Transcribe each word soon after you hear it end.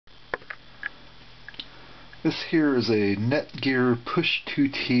This here is a Netgear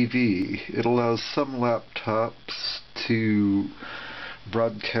Push2TV. It allows some laptops to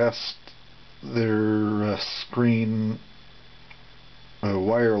broadcast their screen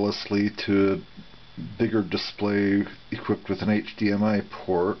wirelessly to a bigger display equipped with an HDMI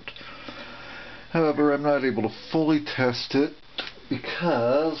port. However, I'm not able to fully test it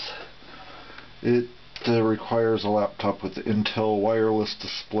because it requires a laptop with the Intel wireless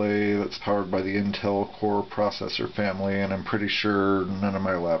display that's powered by the Intel Core processor family, and I'm pretty sure none of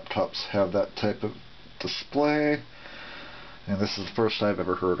my laptops have that type of display, and this is the first I've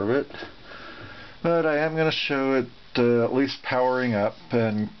ever heard of it. But I am going to show it at least powering up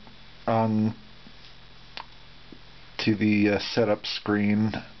and on to the setup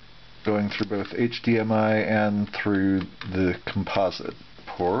screen, going through both HDMI and through the composite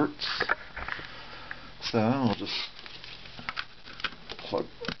ports. So I'll just plug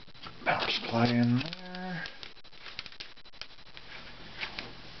the power supply in there.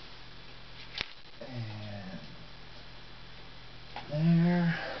 And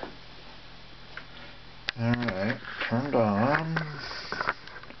there. Alright, turned on.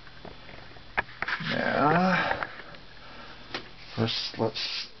 Now, first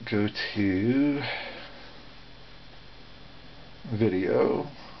let's go to video,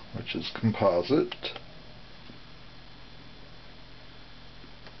 which is composite.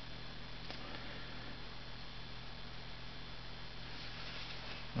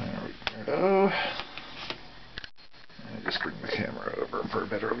 There we go. Let me just bring the camera over for a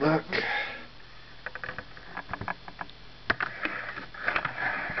better look.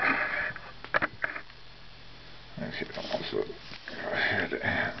 Okay, I'll also go ahead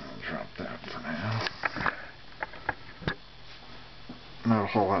and drop that for now. Not a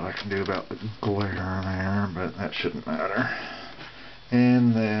whole lot I can do about the glare there, but that shouldn't matter.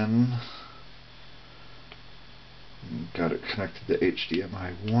 And then got it connected to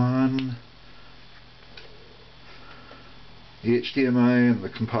HDMI 1. The HDMI and the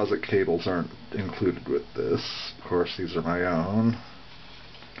composite cables aren't included with this. Of course, these are my own.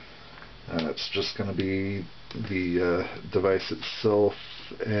 And it's just going to be the device itself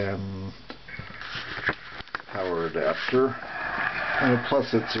and power adapter.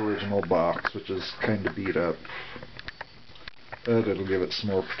 Plus its original box, which is kind of beat up. But it'll give it some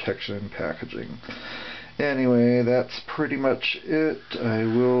more protection and packaging. Anyway, that's pretty much it. I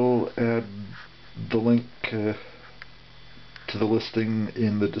will add the link to the listing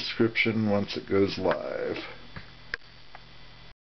in the description once it goes live.